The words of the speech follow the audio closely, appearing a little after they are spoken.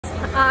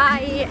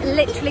I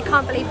literally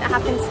can't believe that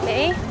happened to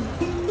me.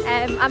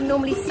 I'm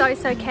normally so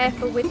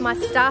careful with my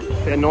stuff.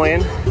 Bit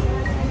annoying.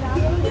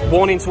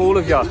 Warning to all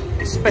of you,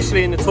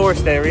 especially in the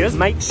tourist areas,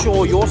 make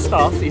sure your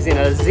stuff is in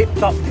a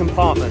zipped up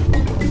compartment.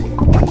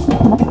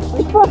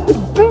 It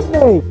fucking bit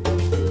me!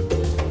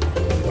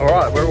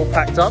 Alright, we're all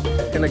packed up.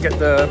 Gonna get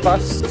the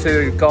bus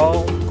to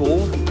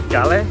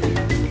Galle,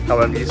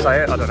 however you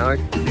say it, I don't know.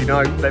 If you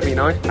know, let me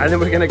know. And then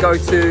we're gonna go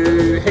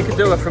to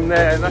Hikkaduwa from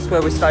there, and that's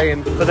where we're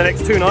staying for the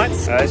next 2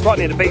 nights. It's right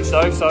near the beach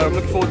though, so I'm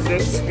looking forward to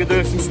this. Gonna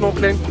do some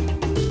snorkeling.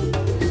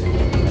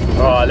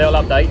 Alright, little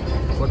update.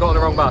 We got on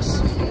the wrong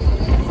bus,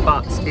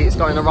 but it's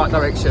going in the right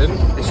direction.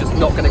 It's just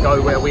not gonna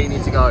go where we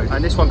need to go.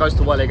 And this one goes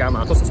to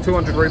Galle. Costs us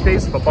 200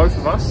 rupees for both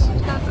of us.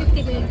 About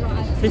 15-minute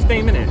drive.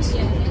 15 minutes?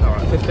 Yeah.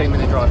 Alright,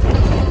 15-minute drive.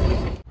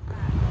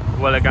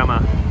 Galle.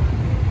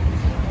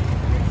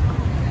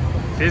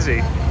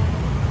 Busy.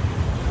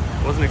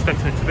 Wasn't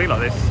expecting it to be like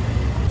this.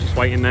 Just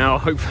waiting now.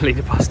 Hopefully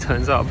the bus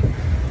turns up.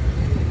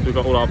 We've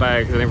got all our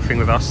bags and everything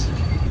with us.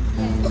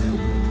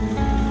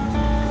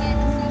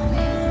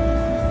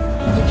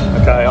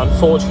 Okay,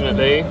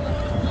 unfortunately,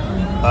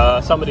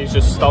 somebody's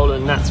just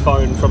stolen Nat's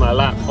phone from her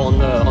lap on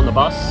the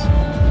bus.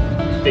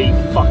 Be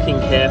fucking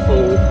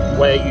careful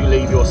where you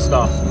leave your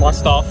stuff. My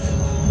stuff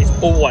is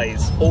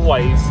always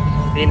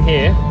in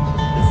here,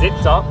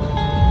 zipped up.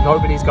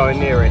 Nobody's going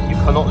near it. You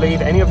cannot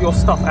leave any of your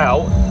stuff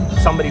out.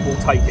 Somebody will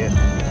take it.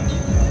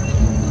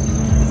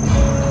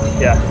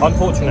 Yeah,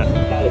 unfortunate.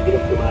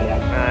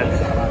 And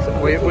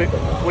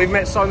we've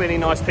met so many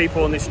nice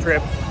people on this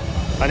trip,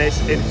 and it's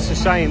a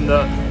shame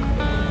that,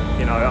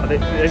 you know,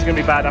 there's going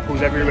to be bad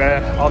apples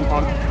everywhere.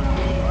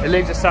 It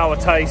leaves a sour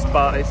taste,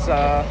 but it's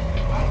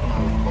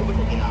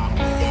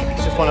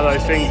just one of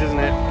those things, isn't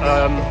it?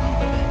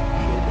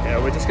 Yeah,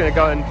 we're just going to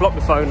go and block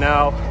the phone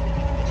now.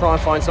 Try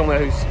and find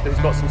somewhere who's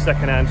got some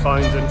second-hand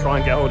phones and try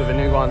and get hold of a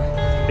new one.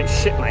 Bit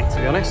shit, mate, to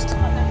be honest.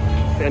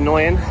 Bit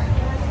annoying.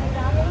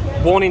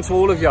 Warning to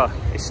all of you,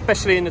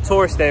 especially in the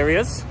tourist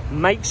areas,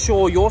 make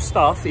sure your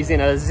stuff is in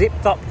a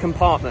zipped up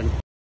compartment.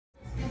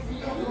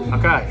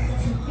 Okay,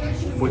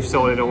 we've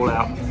sorted it all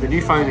out. The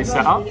new phone is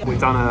set up. We've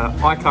done an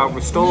iCloud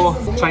restore,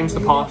 changed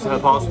the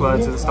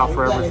passwords and stuff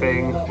for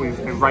everything. We've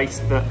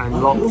erased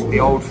and locked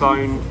the old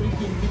phone.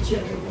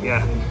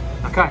 Yeah,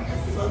 okay.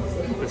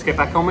 Let's get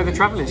back on with the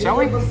travelling, shall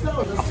we?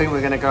 I think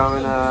we're going to go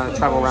and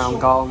travel around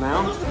Galle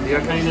now. Are you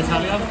okay,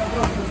 Natalia?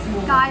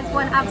 Guys,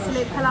 one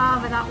absolute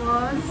palaver that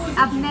was.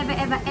 I've never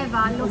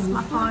ever lost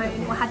my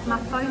phone or had my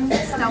phone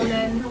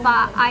stolen,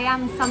 but I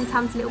am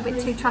sometimes a little bit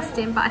too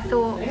trusting. But I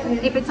thought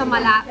if it's on my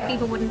lap,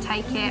 people wouldn't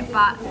take it.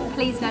 But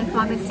please learn from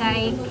my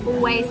mistake.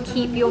 Always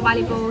keep your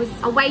valuables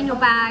away in your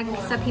bag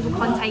so people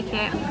can't take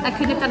it. I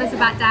couldn't have done us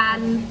about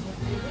Dan.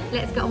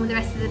 Let's get on with the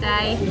rest of the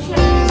day.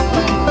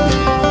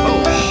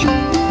 Oh,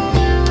 shit.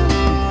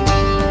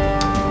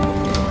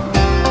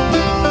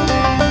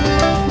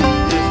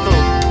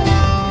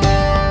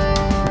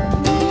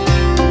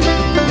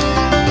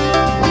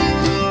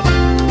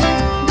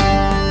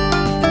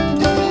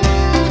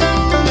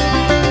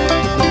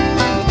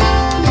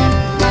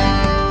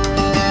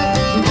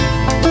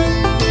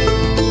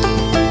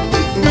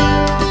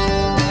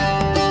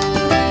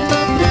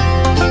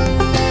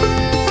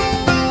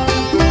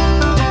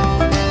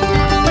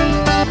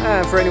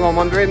 For anyone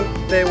wondering,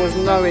 there was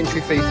no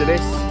entry fee to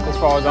this, as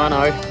far as I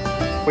know.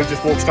 We've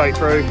just walked straight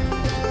through.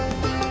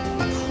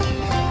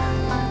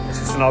 It's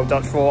just an old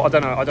Dutch fort. I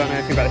don't know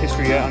anything about the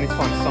history yet. I need to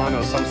find a sign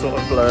or some sort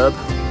of blurb.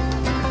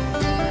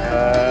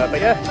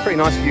 But yeah, pretty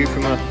nice view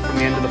from the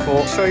end of the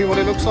fort. Show you what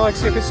it looks like,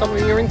 see if it's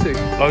something you're into.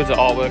 Loads of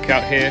artwork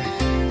out here.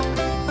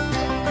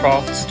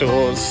 Craft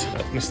stores,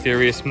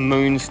 mysterious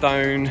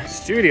moonstone,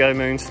 studio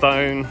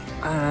moonstone,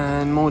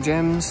 and more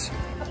gems.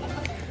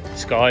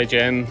 Sky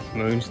gem,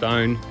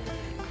 moonstone.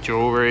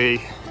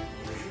 Jewellery,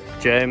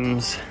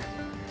 gems.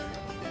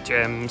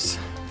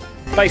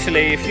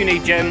 Basically, if you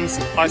need gems,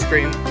 ice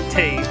cream,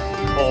 tea,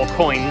 or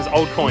coins,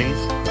 old coins,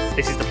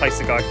 this is the place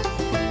to go.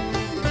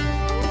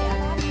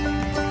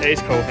 It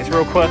is cool, it's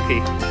real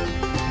quirky.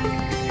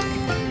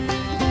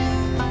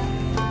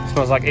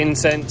 Smells like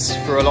incense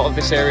for a lot of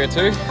this area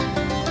too.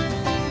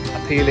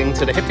 Appealing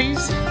to the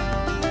hippies.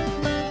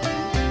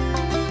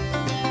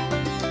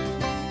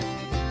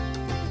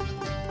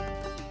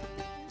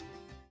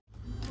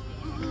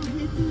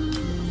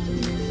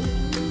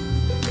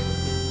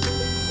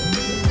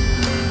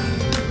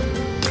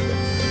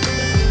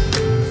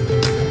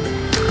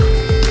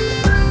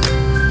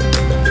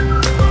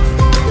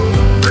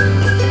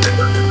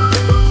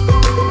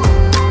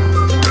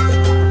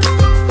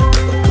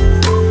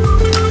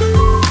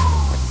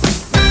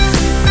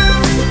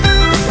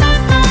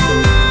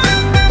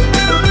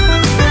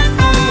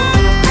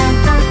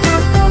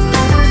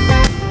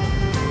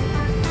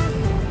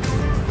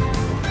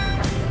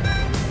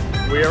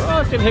 We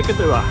arrived in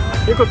Hikkaduwa.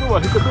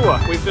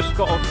 We've just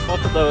got off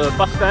at the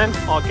bus stand.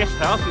 Our guest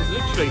house is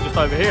literally just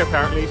over here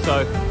apparently,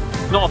 so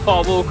not a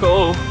far walk at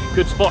all.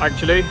 Good spot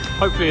actually.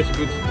 Hopefully it's a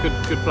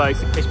good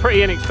place. It's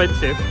pretty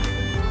inexpensive.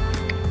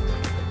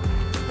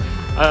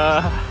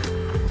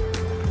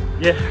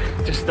 Yeah,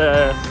 just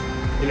yeah,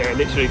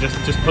 literally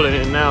just pulling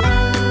it in now.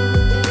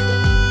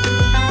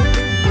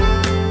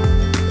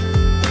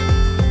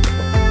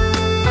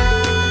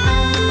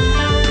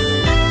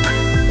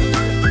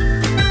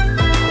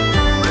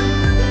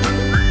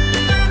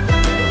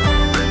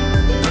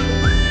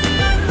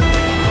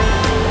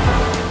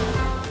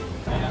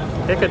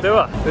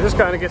 Hikkaduwa. We're just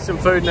going to get some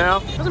food now.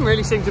 Doesn't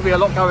really seem to be a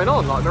lot going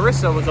on. Like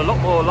Marissa was a lot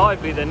more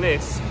lively than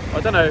this.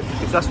 I don't know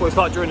if that's what it's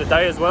like during the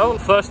day as well.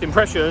 First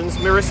impressions,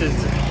 Marissa's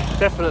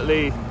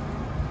definitely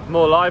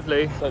more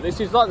lively. So this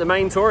is like the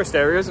main tourist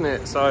area, isn't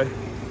it? So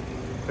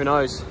who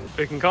knows?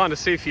 You can kind of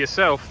see for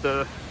yourself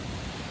the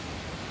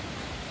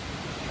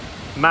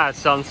mad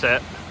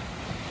sunset,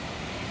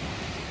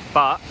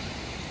 but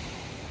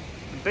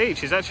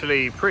beach is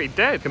actually pretty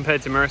dead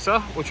compared to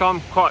Marissa, which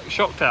I'm quite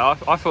shocked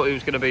at. I thought it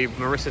was going to be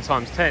Marissa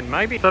times 10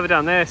 maybe. Further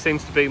down there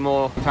seems to be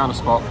more. We found a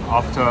spot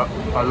after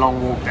a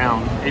long walk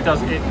down.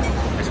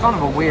 It's kind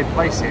of a weird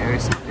place here.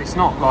 It's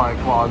not like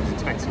what I was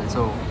expecting at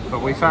all.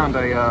 But we found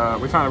a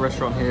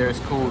restaurant here. It's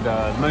called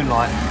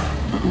Moonlight.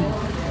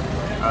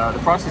 The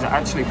prices are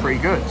actually pretty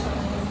good.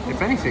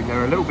 If anything,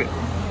 they're a little bit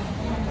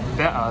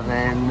better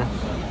than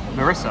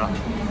Marissa,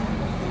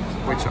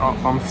 which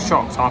I'm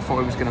shocked. I thought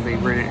it was going to be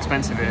really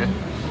expensive here,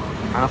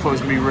 and I thought it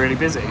was going to be really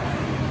busy.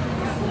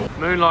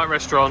 Moonlight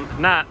restaurant.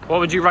 Nat, what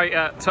would you rate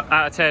out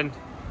of 10?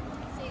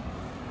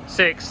 6.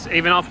 6,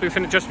 even after we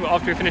finish, just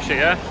after we finish it,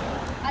 yeah?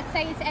 I'd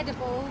say it's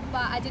edible,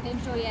 but I didn't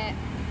enjoy it.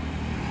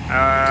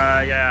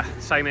 Yeah,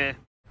 same here.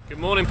 Good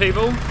morning,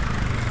 people.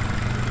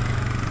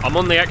 I'm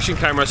on the action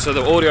camera, so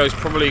the audio is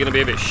probably going to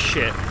be a bit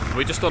shit.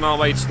 We're just on our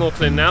way to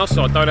snorkeling now,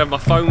 so I don't have my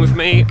phone with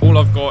me. All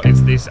I've got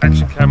is this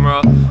action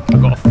camera.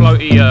 I've got a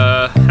floaty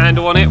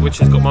handle on it, which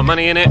has got my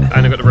money in it, and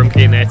I've got the room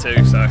key in there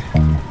too, so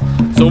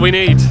that's all we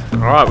need.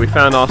 All right, we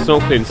found our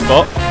snorkeling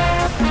spot.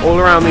 All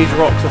around these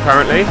rocks,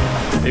 apparently.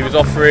 He was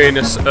offering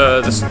us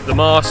the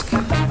mask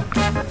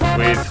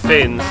with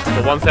fins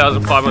for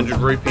 1,500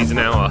 rupees an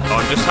hour.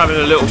 I'm just having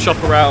a little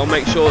shop around,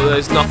 make sure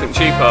there's nothing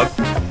cheaper.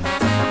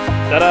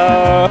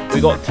 Ta-da! We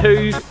got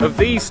 2 of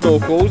these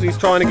snorkels. He's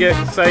trying to get,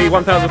 say,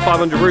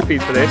 1,500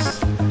 rupees for this.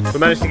 We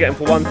managed to get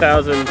them for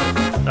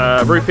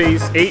 1,000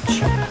 rupees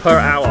each per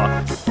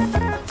hour.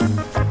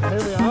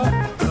 Here we are.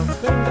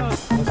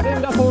 I'm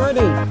steamed up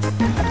already.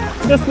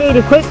 Just need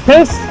a quick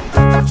piss.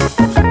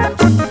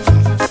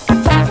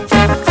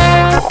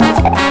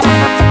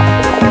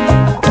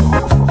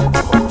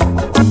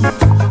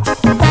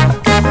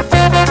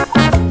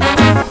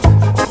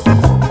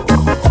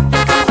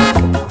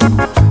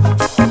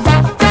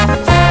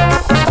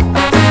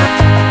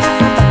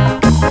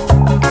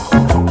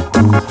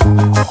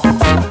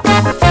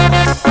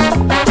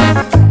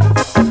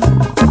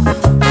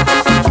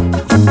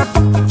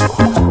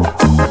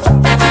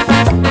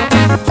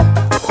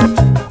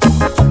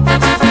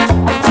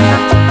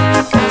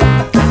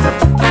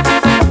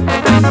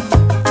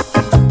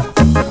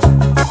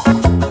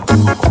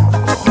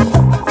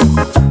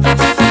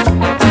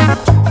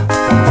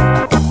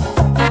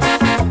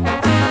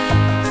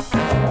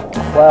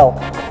 Well,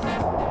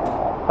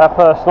 that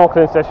first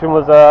snorkeling session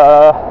was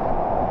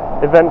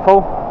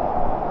eventful.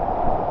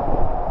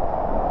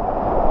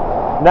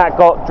 Nat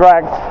got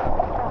dragged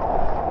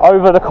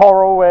over the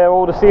coral where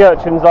all the sea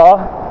urchins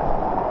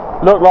are.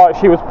 Looked like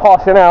she was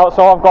passing out,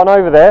 so I've gone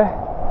over there.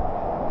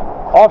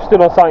 I've stood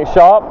on something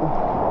sharp.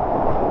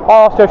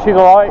 I asked her if she's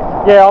alright.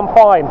 Yeah, I'm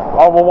fine.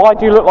 Oh, well, why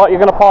do you look like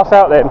you're going to pass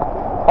out then?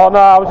 Oh no,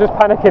 I was just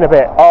panicking a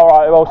bit.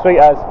 Alright, well, sweet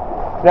as.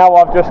 Now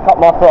I've just cut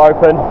my foot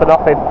open for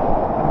nothing.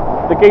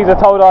 The geezer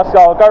told us,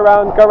 oh, go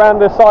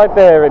round the side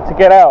there to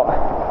get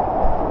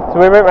out. So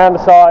we went round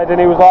the side, and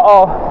he was like,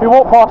 oh, if you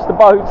walk past the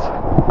boats,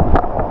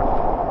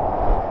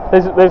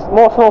 there's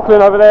more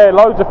snorkeling over there,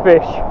 loads of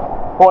fish.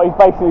 What he's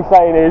basically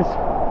saying is,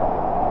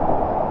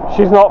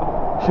 she's not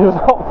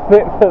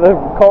fit for the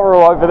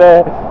coral over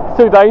there.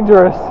 It's too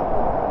dangerous.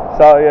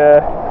 So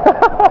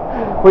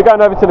yeah, we're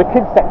going over to the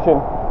kids section.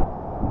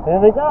 Here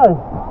we go.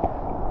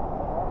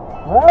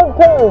 Round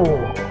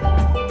 2.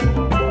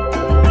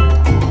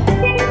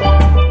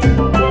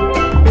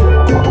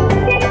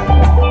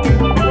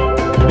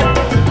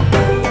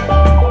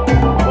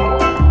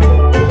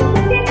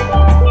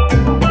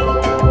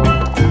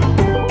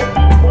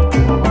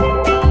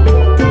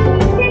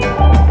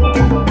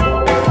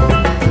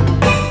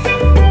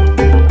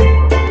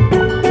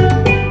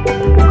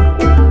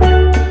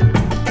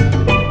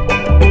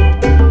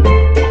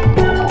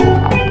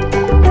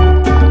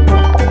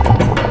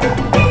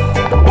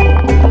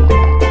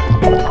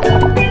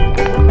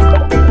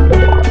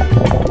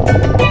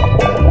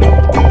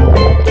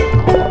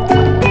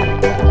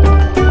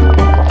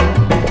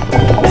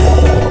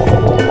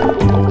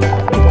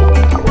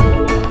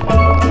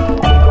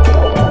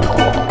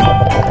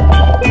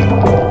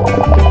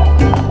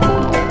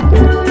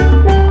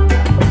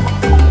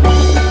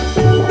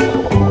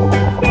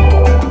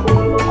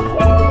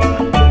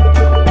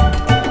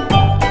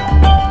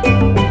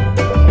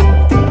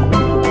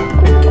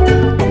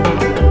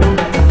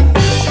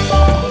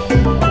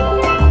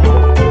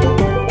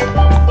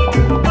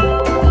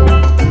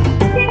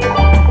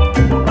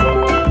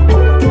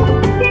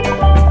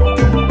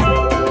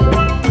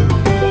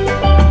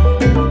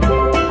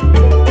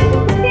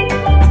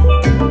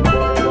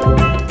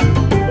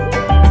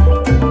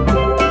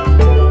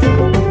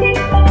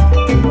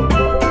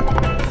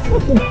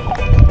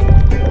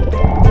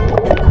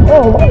 You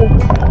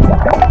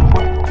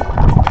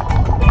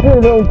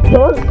little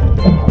cunt.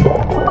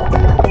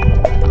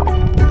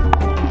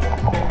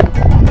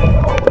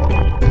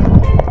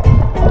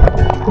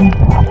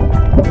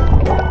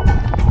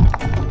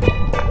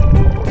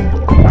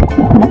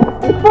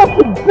 He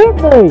fucking bit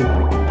me!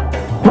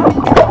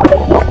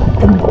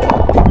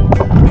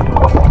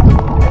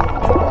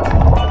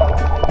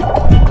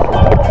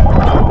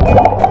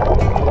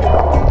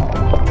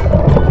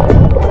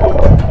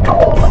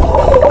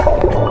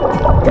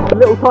 The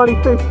little tiny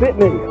fish bit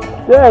me.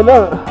 Yeah,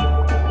 look.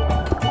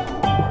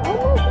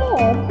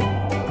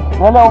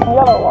 The little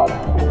yellow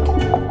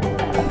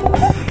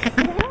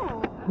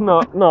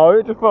one. No,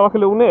 it just felt like a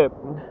little nip.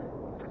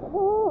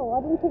 Oh,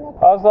 I didn't think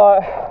I was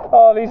like,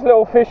 oh, these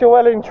little fish are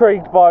well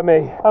intrigued by me.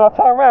 And I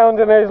turn around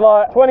and there's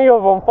like 20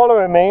 of them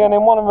following me, and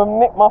then one of them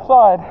nipped my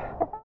side.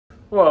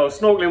 Well,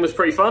 snorkeling was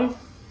pretty fun.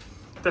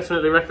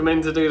 Definitely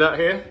recommend to do that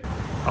here.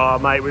 Oh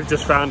mate, we've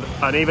just found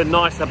an even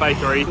nicer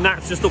bakery.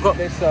 Nat's just got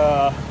this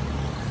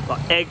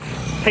like egg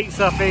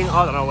pizza thing.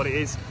 I don't know what it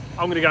is.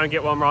 I'm gonna go and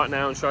get one right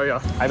now and show you.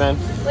 Hey man,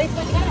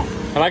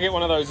 can I get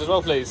one of those as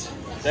well, please?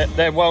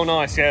 They're well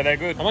nice, yeah, they're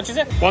good. How much is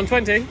it?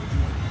 120?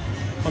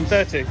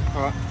 130.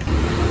 All right.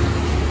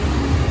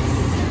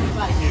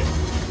 Thank you.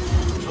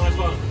 Nice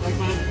one. Thanks,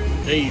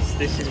 man.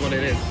 This is what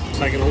it is.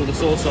 Taking all the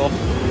sauce off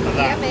of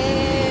that.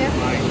 Yummy.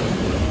 Like,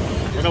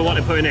 I don't know what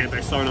they're putting in, but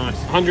it's so nice.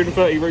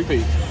 130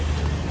 rupees.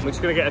 We're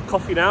just gonna get a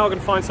coffee now. I'm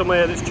gonna find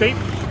somewhere that's cheap.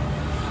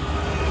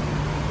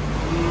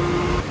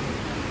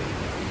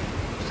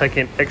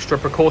 Taking extra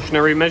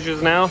precautionary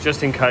measures now,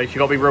 just in case. You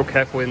gotta be real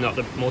careful in like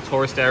the more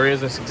tourist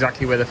areas. That's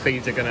exactly where the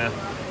feeds are gonna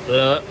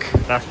lurk.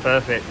 That's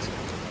perfect.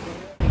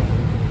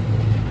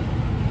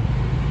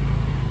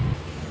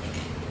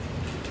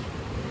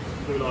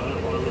 Do like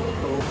that one.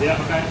 Cool.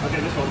 Yeah, okay. I'll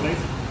get this one,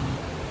 please.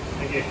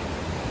 Thank you.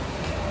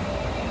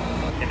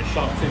 Get a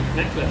shark tooth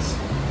necklace.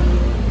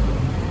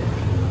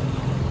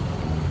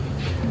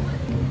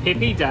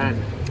 Hippie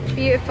Dan.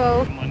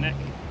 Beautiful. My neck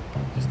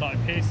just started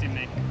piercing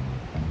me.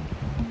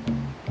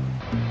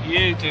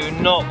 You do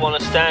not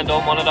want to stand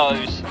on one of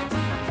those.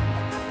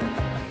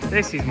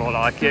 This is more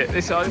like it.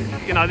 This,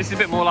 you know, this is a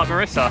bit more like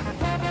Marissa.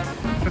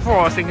 Before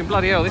I was thinking,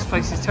 bloody hell, this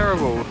place is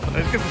terrible.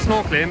 It's good for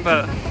snorkeling,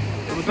 but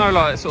it was no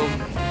like sort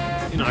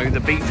of, you know, the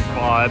beach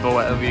vibe or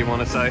whatever you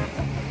want to say.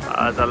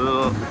 There's a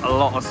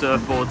lot of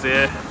surfboards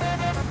here.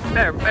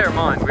 Bear in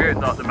mind, we're at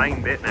like the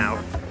main bit now.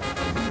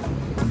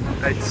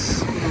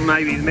 It's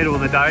maybe the middle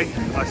of the day.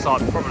 I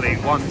started probably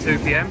 1-2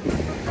 p.m.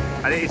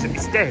 and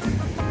it's dead.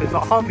 There's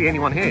like hardly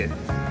anyone here.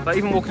 Like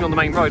even walking on the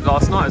main road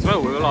last night as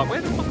well, we were like,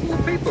 where the fuck are all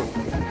the people?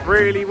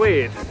 Really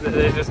weird that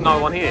there's just no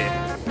one here.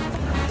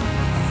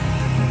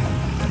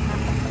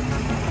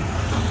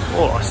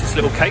 Oh, it's this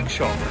little cake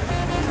shop.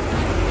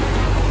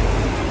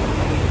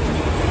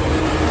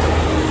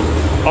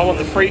 I want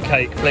the free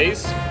cake,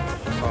 please.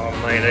 Oh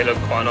man, they look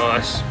quite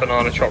nice.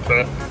 Banana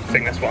chocolate, I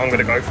think that's what I'm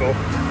gonna go for.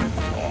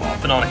 Oh,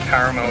 banana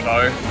caramel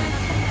though.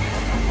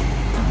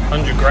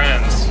 100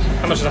 grams.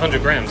 How much is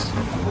 100 grams?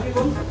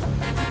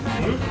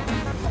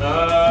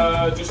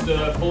 Just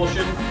a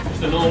portion,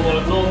 just a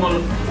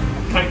normal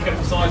cake at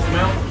the size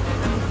amount.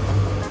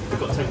 We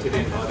got tempted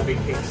in by the big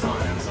pink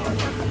sign outside.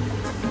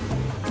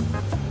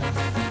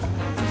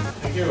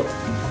 Thank you.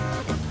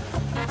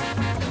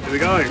 Here we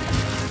go.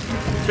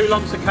 2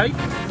 lumps of cake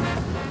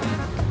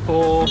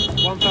for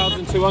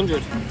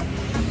 1,200.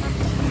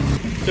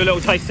 Do a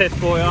little taste test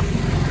for you.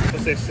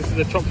 What's this? This is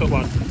the chocolate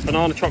one.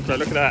 Banana chocolate,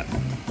 look at that.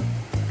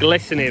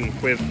 Glistening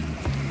with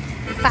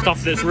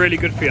stuff that's really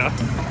good for you.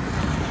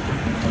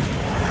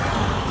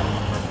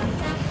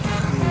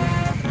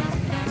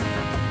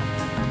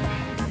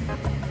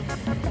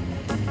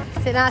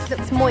 So nice,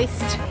 looks moist.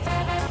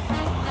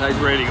 That is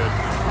really good.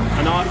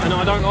 And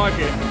I don't like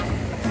it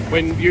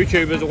when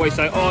YouTubers always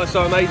say, oh, it's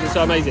so amazing,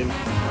 so amazing.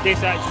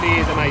 This actually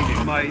is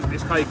amazing. Mate,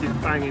 this cake is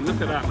banging.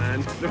 Look at that,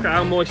 man. Look at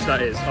how moist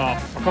that is. Oh,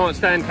 I can't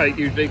stand cake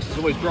usually because it's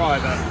always dry,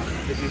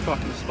 but this is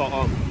fucking spot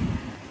on.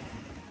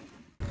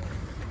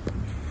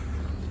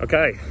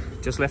 Okay,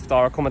 just left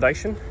our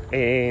accommodation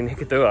in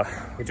Hikkaduwa.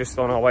 We're just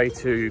on our way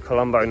to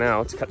Colombo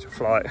now to catch a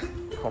flight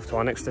off to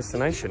our next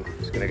destination.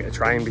 Just gonna get a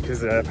train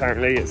because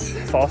apparently it's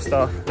faster,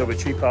 a little bit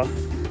cheaper.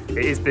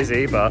 It is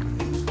busy, but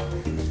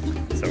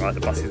it's alright,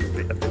 the buses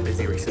have been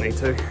busy recently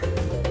too.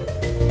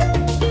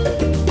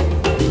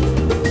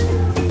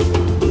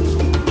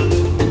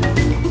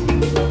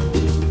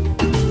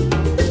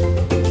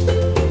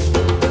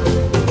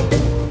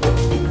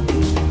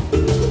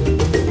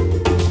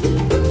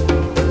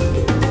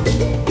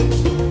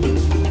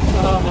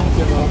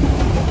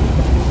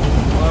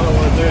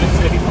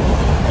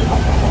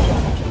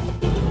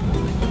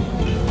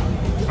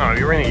 Oh,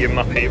 you're in it, you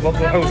muppy. What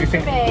the hell do you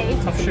think?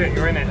 Tough shit,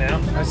 you're in it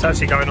now. It's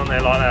actually going on there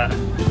like that.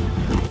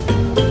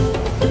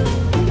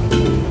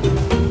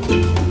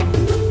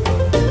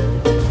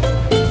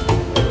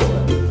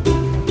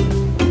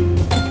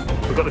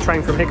 We've got the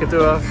train from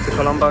Hikkaduwa to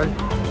Colombo.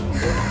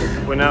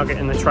 We're now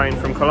getting the train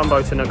from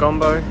Colombo to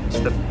Negombo.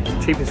 It's the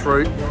cheapest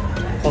route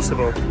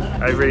possible.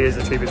 It really is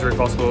the cheapest route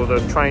possible.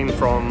 The train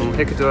from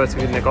Hikkaduwa to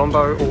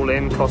Negombo, all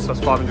in, cost us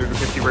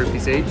 550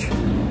 rupees each.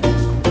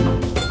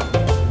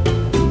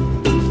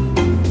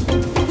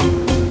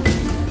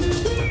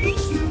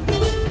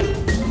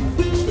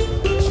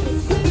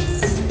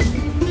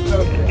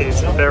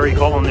 It's very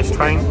hot on this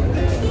train,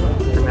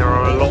 and there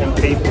are a lot of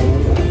people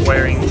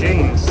wearing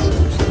jeans, which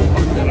is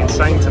fucking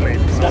insane to me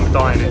because I'm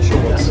dying in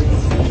shorts.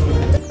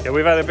 Yeah,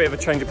 we've had a bit of a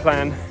change of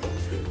plan.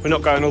 We're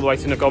not going all the way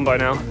to Negombo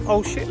now.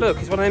 Oh shit, look,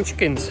 it's one of them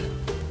chickens.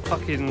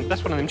 Fucking,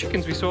 that's one of them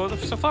chickens we saw at the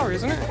safari,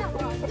 isn't it?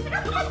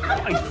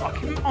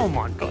 Oh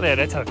my god,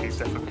 they're turkeys,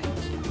 definitely.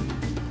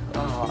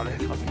 Oh, they're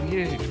fucking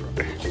huge,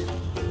 bro.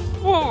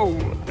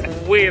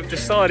 Whoa! We have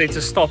decided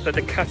to stop at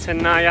the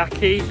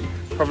Katanayaki.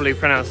 Probably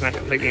pronouncing that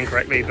completely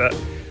incorrectly, but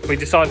we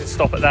decided to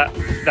stop at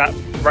that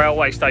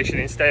railway station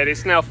instead.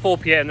 It's now 4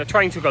 PM. The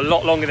train took a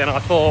lot longer than I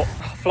thought.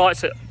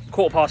 Flight's at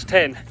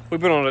 10:15.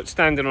 We've been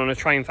standing on a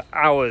train for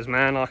hours,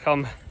 man. Like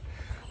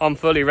I'm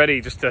fully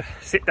ready just to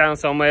sit down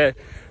somewhere.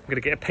 I'm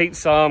gonna get a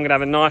pizza, I'm gonna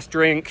have a nice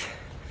drink.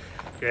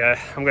 Yeah,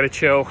 I'm gonna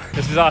chill.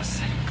 This is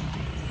us.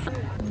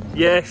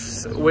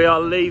 Yes, we are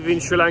leaving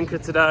Sri Lanka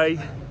today.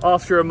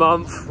 After a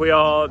month, we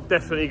are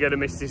definitely gonna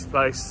miss this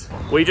place.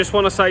 We just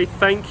wanna say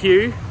thank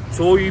you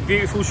to all you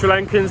beautiful Sri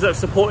Lankans that have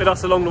supported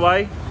us along the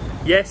way.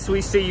 Yes,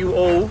 we see you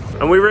all.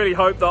 And we really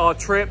hope that our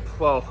trip,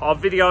 well, our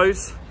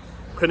videos,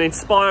 can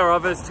inspire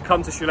others to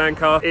come to Sri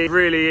Lanka. It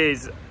really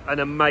is an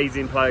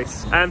amazing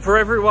place. And for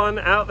everyone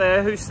out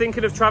there who's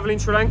thinking of traveling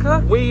Sri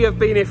Lanka, we have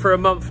been here for a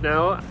month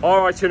now.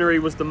 Our itinerary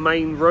was the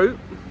main route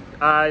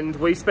and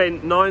we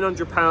spent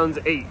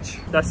 £900 each.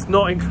 That's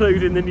not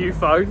including the new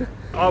phone.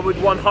 I would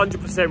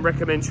 100%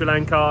 recommend Sri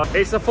Lanka.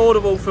 It's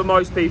affordable for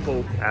most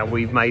people. And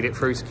we've made it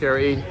through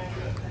security.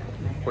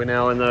 We're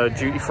now in the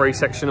duty-free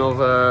section of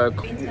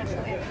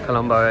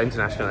Colombo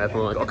International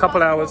Airport. Got a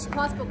couple hours.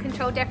 Passport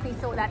control definitely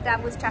thought that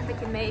Dad was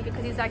trafficking me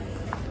because he's like,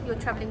 you're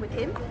travelling with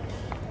him?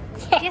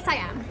 Yes, I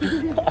am.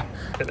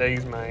 Look at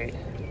these, mate.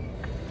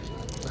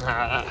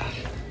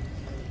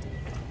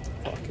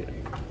 Fuck it.